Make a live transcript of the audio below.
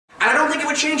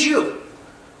would change you.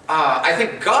 I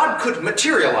think God could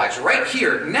materialize right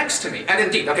here next to me. And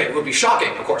indeed, okay, it would be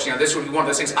shocking, of course. This would be one of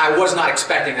those things I was not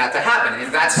expecting that to happen.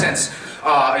 In that sense,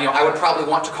 I would probably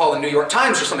want to call the New York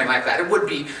Times or something like that. It would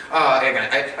be,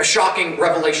 again, a shocking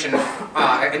revelation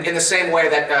in the same way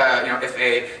that, if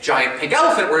a giant pink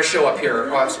elephant were to show up here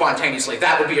spontaneously,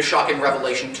 that would be a shocking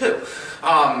revelation too.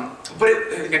 But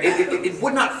it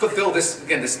would not fulfill this,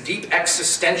 again, this deep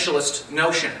existentialist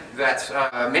notion that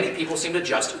many people seem to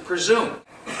just presume.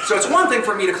 So it's one thing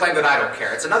for me to claim that I don't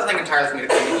care. It's another thing entirely for me to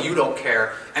claim that you don't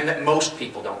care and that most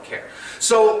people don't care.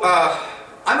 So I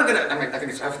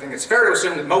think it's fair to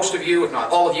assume that most of you, if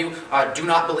not all of you, do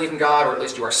not believe in God, or at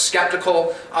least you are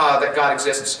skeptical that God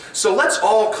exists. So let's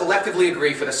all collectively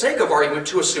agree, for the sake of argument,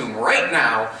 to assume right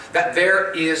now that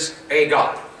there is a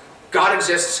God. God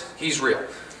exists, He's real.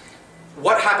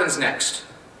 What happens next?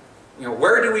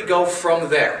 Where do we go from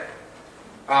there?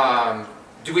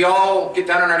 Do we all get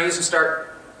down on our knees and start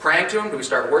praying to Him? Do we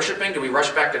start worshiping? Do we rush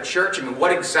back to church?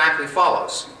 What exactly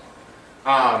follows?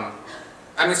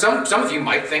 Some of you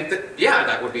might think that, yeah,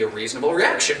 that would be a reasonable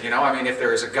reaction. If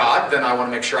there is a God, then I want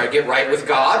to make sure I get right with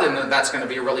God, and that's going to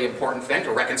be a really important thing,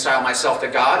 to reconcile myself to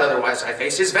God, otherwise I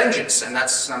face His vengeance, and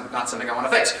that's not something I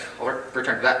want to face. I'll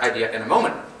return to that idea in a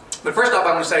moment. But first off,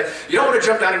 I want to say, you don't want to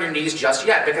jump down on your knees just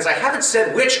yet, because I haven't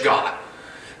said which God.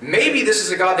 Maybe this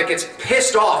is a God that gets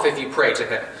pissed off if you pray to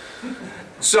Him.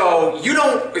 So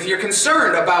if you're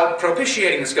concerned about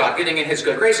propitiating this God, getting in His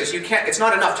good graces, it's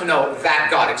not enough to know that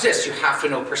God exists. You have to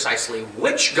know precisely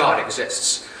which God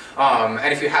exists.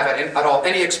 And if you have at all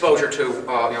any exposure to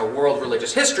world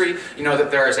religious history, you know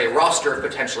that there is a roster of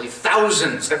potentially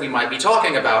thousands that we might be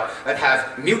talking about that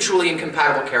have mutually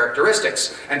incompatible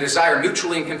characteristics and desire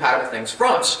mutually incompatible things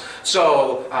from us.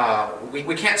 So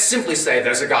we can't simply say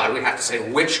there's a God. We have to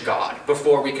say which God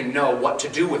before we can know what to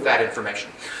do with that information.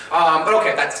 But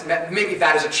okay, maybe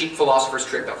that is a cheap philosopher's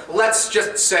trick, though. Let's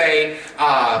just say,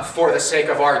 for the sake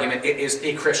of argument, it is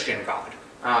the Christian God.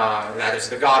 That is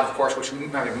the God, of course, which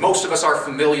most of us are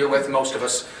familiar with, most of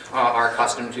us are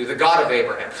accustomed to, the God of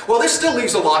Abraham. Well, this still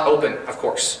leaves a lot open, of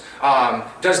course.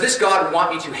 Does this God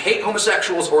want me to hate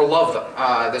homosexuals or love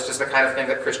them? This is the kind of thing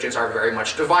that Christians are very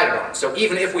much divided on. So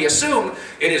even if we assume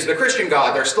it is the Christian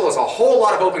God, there still is a whole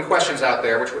lot of open questions out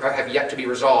there which have yet to be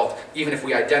resolved, even if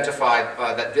we identify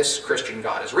that this Christian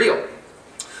God is real.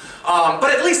 But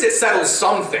at least it settles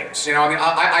some things.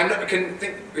 I can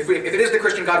think, if it is the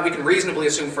Christian God, we can reasonably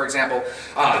assume, for example,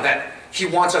 that He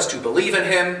wants us to believe in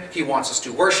Him, He wants us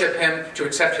to worship Him, to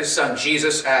accept His Son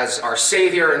Jesus as our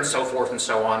Savior, and so forth and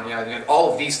so on.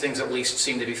 All of these things at least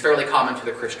seem to be fairly common to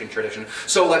the Christian tradition.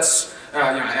 So let's,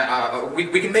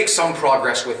 we can make some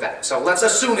progress with that. So let's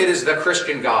assume it is the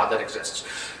Christian God that exists.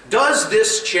 Does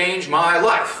this change my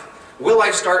life? Will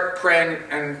I start praying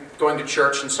and going to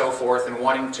church and so forth and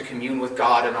wanting to commune with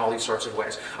God in all these sorts of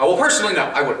ways? Well, personally, no,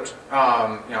 I wouldn't.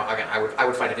 Again, I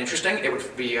would find it interesting. It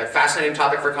would be a fascinating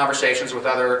topic for conversations with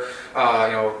other,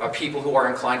 people who are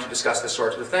inclined to discuss this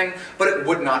sort of thing, but it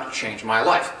would not change my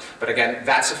life. But again,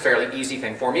 that's a fairly easy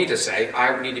thing for me to say. I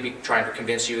would need to be trying to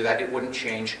convince you that it wouldn't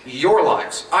change your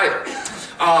lives either.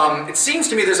 It seems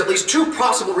to me there's at least two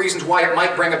possible reasons why it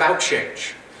might bring about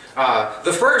change.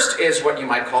 The first is what you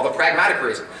might call the pragmatic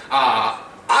reason.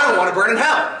 I don't want to burn in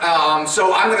hell,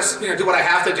 so I'm going to do what I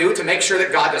have to do to make sure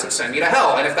that God doesn't send me to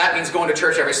hell. And if that means going to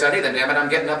church every Sunday, then damn it, I'm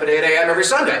getting up at 8 a.m. every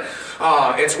Sunday.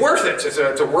 It's worth it.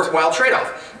 It's a worthwhile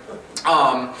trade-off.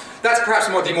 That's perhaps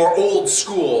the more old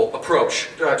school approach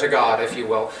to God, if you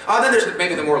will. Then there's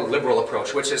maybe the more liberal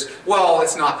approach, which is, well,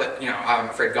 it's not that,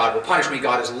 I'm afraid God will punish me.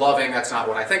 God is loving. That's not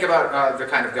what I think about the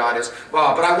kind of God is.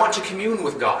 But I want to commune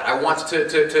with God. I want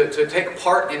to take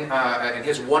part in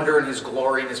His wonder and His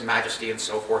glory and His majesty and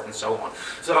so forth and so on.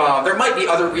 So there might be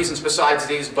other reasons besides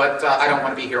these, but I don't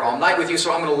want to be here all night with you,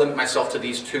 so I'm going to limit myself to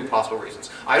these two possible reasons.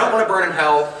 I don't want to burn in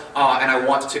hell, and I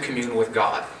want to commune with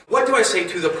God. What do I say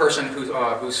to the person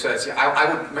who says,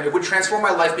 it would transform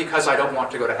my life because I don't want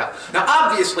to go to hell? Now,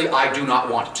 obviously, I do not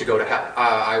want to go to hell.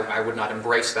 I would not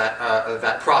embrace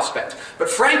that prospect. But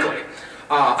frankly,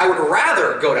 I would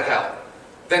rather go to hell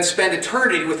than spend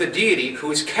eternity with a deity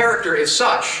whose character is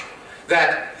such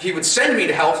that He would send me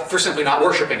to hell for simply not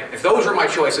worshiping Him. If those were my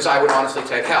choices, I would honestly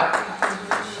take hell.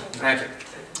 Thank you.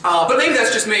 But maybe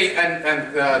that's just me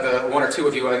and the one or two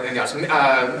of you, and yes,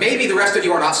 maybe the rest of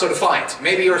you are not so defiant.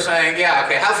 Maybe you're saying, yeah,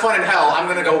 okay, have fun in hell, I'm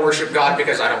going to go worship God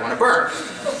because I don't want to burn.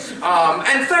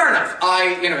 And fair enough.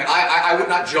 I would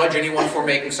not judge anyone for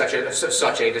making such a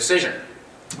decision.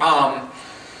 But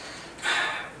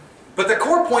the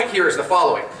core point here is the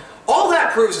following. All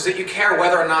that proves is that you care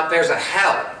whether or not there's a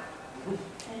hell.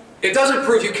 It doesn't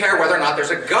prove you care whether or not there's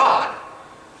a God.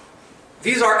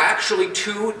 These are actually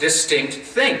two distinct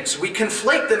things. We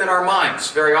conflate them in our minds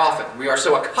very often. We are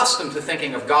so accustomed to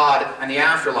thinking of God and the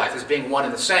afterlife as being one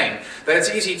and the same that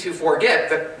it's easy to forget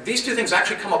that these two things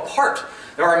actually come apart.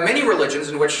 There are many religions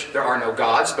in which there are no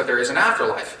gods, but there is an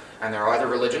afterlife. And there are other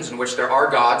religions in which there are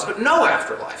gods, but no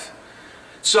afterlife.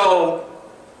 So,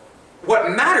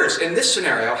 what matters in this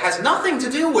scenario has nothing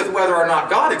to do with whether or not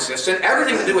God exists, and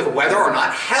everything to do with whether or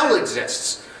not hell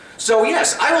exists. So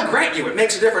yes, I will grant you it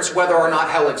makes a difference whether or not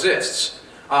hell exists.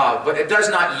 But it does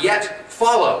not yet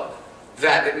follow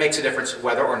that it makes a difference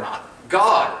whether or not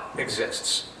God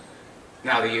exists.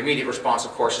 Now the immediate response,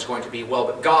 of course, is going to be, well,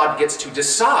 but God gets to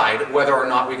decide whether or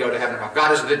not we go to heaven or not.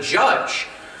 God is the judge.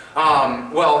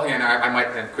 Well, I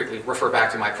might then quickly refer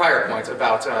back to my prior point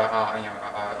about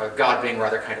God being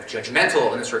rather kind of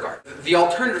judgmental in this regard. The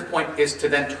alternative point is to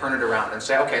then turn it around and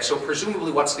say, okay, so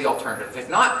presumably what's the alternative? If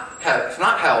not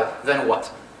hell, then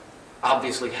what?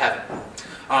 Obviously heaven.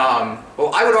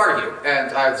 Well, I would argue,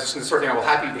 and this is the sort of thing I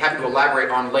will be happy to elaborate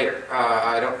on later.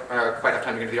 I don't quite have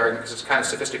time to get into the argument because it's kind of a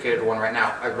sophisticated one right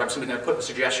now. I'm simply going to put the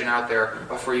suggestion out there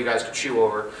for you guys to chew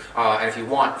over, and if you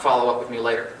want, follow up with me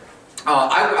later.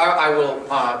 I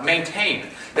will maintain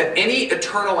that any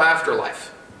eternal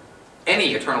afterlife,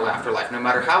 no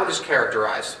matter how it is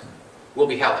characterized, will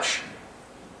be hellish.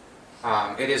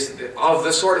 It is of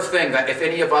the sort of thing that if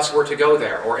any of us were to go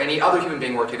there, or any other human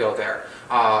being were to go there,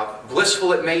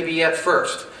 blissful it may be at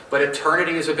first, but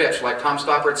eternity is a bitch, like Tom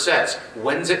Stoppard says.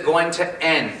 When's it going to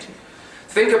end?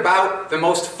 Think about the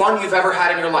most fun you've ever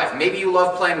had in your life. Maybe you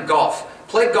love playing golf.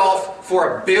 Play golf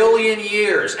for 1 billion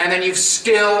years, and then you've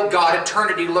still got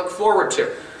eternity to look forward to.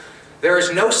 There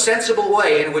is no sensible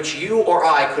way in which you or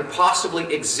I could possibly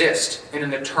exist in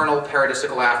an eternal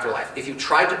paradisical afterlife. If you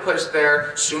tried to put us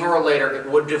there, sooner or later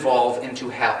it would devolve into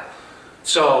hell.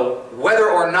 So whether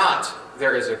or not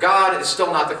there is a God is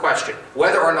still not the question.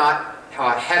 Whether or not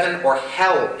heaven or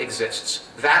hell exists,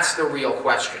 that's the real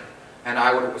question. And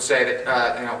I would say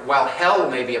that while hell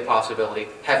may be a possibility,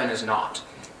 heaven is not.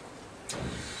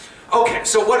 Okay,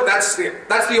 so that's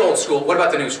the old school. What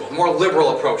about the new school? The more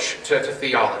liberal approach to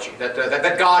theology.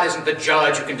 That God isn't the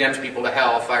judge who condemns people to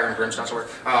hell, fire and brimstone, so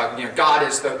forth. God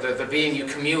is the being you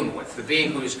commune with, the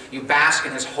being you bask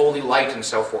in His holy light and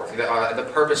so forth. The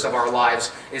purpose of our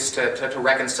lives is to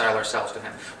reconcile ourselves to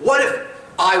Him. What if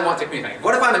I want to communicate?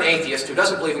 What if I'm an atheist who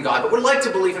doesn't believe in God, but would like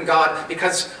to believe in God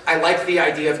because I like the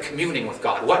idea of communing with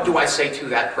God? What do I say to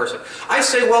that person? I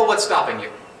say, well, what's stopping you?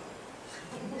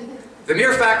 The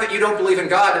mere fact that you don't believe in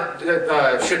God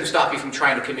shouldn't stop you from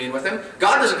trying to commune with Him.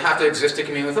 God doesn't have to exist to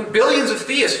commune with Him. Billions of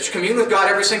theists commune with God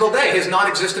every single day, His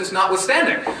non-existence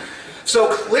notwithstanding.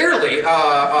 So clearly,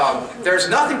 there's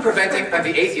nothing preventing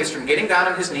the atheist from getting down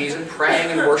on his knees and praying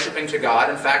and worshiping to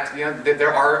God. In fact,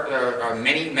 there are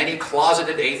many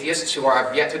closeted atheists who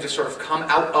have yet to just sort of come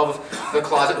out of the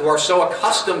closet, who are so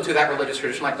accustomed to that religious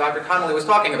tradition, like Dr. Connolly was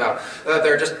talking about.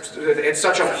 It's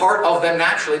such a part of them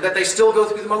naturally that they still go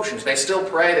through the motions. They still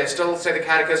pray, they still say the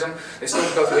catechism, they still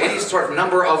go through any sort of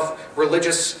number of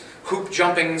religious hoop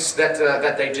jumpings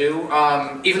that they do,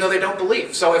 even though they don't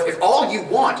believe. So if all you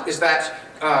want is that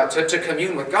to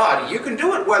commune with God, you can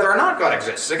do it whether or not God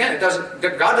exists. Again,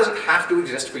 God doesn't have to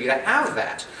exist for you to have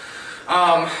that.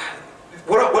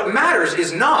 What matters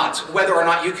is not whether or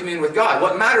not you commune with God.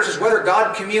 What matters is whether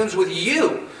God communes with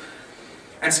you.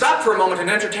 And stop for a moment and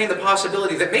entertain the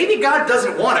possibility that maybe God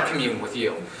doesn't want to commune with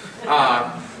you.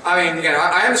 I mean,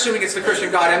 I am assuming it's the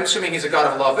Christian God. I'm assuming He's a God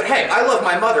of love. But hey, I love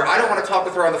my mother. I don't want to talk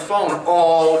with her on the phone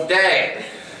all day.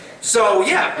 So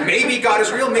yeah, maybe God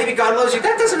is real. Maybe God loves you.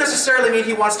 That doesn't necessarily mean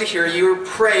He wants to hear you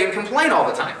pray and complain all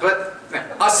the time. But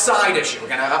a side issue,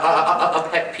 again, a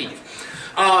pet peeve.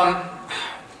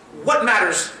 What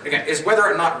matters, again, is whether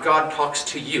or not God talks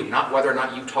to you, not whether or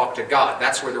not you talk to God.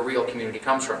 That's where the real community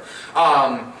comes from.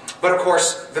 But of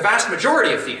course, the vast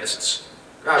majority of theists,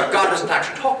 God doesn't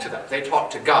actually talk to them. They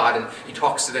talk to God, and He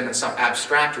talks to them in some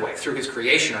abstract way, through His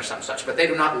creation or some such, but they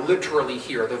do not literally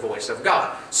hear the voice of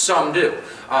God. Some do.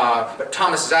 But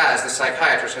Thomas Zaz, the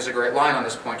psychiatrist, has a great line on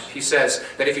this point. He says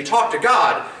that if you talk to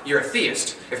God, you're a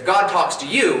theist. If God talks to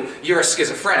you, you're a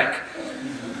schizophrenic.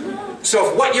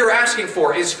 So if what you're asking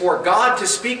for is for God to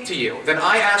speak to you, then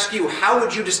I ask you, how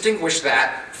would you distinguish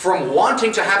that from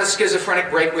wanting to have a schizophrenic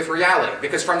break with reality?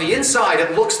 Because from the inside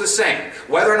it looks the same.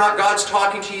 Whether or not God's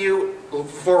talking to you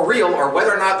for real, or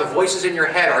whether or not the voices in your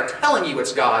head are telling you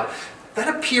it's God, that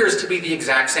appears to be the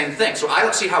exact same thing. So I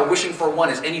don't see how wishing for one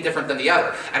is any different than the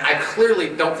other. And I clearly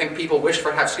don't think people wish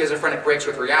for have schizophrenic breaks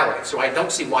with reality. So I don't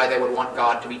see why they would want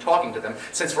God to be talking to them,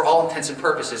 since for all intents and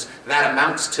purposes, that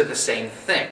amounts to the same thing.